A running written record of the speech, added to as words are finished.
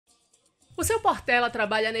O seu Portela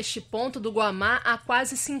trabalha neste ponto do Guamá há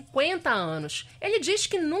quase 50 anos. Ele diz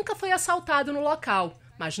que nunca foi assaltado no local,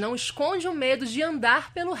 mas não esconde o medo de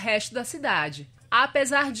andar pelo resto da cidade.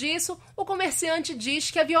 Apesar disso, o comerciante diz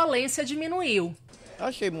que a violência diminuiu.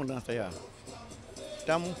 Achei mudança já.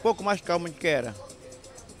 Está um pouco mais calmo do que era.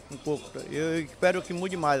 Um pouco. Eu espero que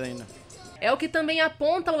mude mais ainda. É o que também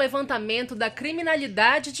aponta o levantamento da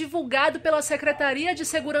criminalidade divulgado pela Secretaria de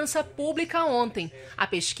Segurança Pública ontem. A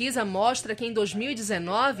pesquisa mostra que em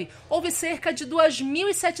 2019 houve cerca de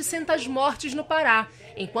 2.700 mortes no Pará,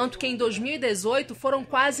 enquanto que em 2018 foram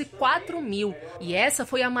quase 4.000. E essa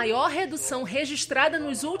foi a maior redução registrada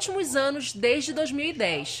nos últimos anos desde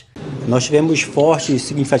 2010. Nós tivemos forte e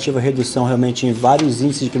significativa redução realmente em vários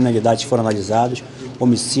índices de criminalidade que foram analisados,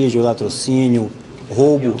 homicídio, latrocínio,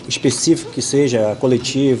 roubo específico que seja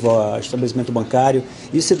coletivo, estabelecimento bancário.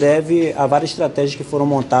 Isso se deve a várias estratégias que foram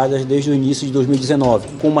montadas desde o início de 2019,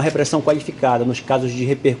 com uma repressão qualificada nos casos de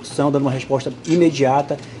repercussão, dando uma resposta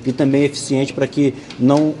imediata e também eficiente para que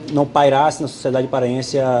não pairasse na sociedade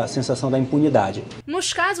paraense a sensação da impunidade.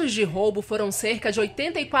 Nos casos de roubo foram cerca de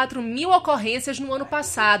 84.000 ocorrências no ano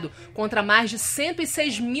passado, contra mais de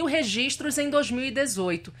 106.000 registros em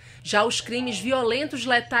 2018. Já os crimes violentos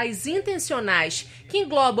letais intencionais, que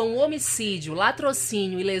englobam o homicídio,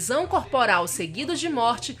 latrocínio e lesão corporal seguidos de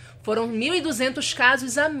morte, foram 1.200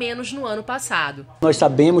 casos a menos no ano passado. Nós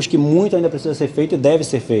sabemos que muito ainda precisa ser feito e deve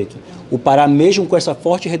ser feito. O Pará, mesmo com essa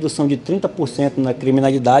forte redução de 30% na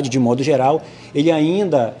criminalidade, de modo geral, ele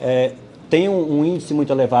ainda tem um índice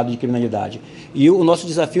muito elevado de criminalidade. E o nosso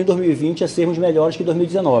desafio em 2020 é sermos melhores que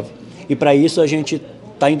 2019. E para isso a gente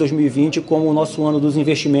está em 2020 como o nosso ano dos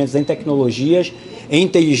investimentos em tecnologias, em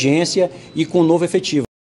inteligência e com novo efetivo.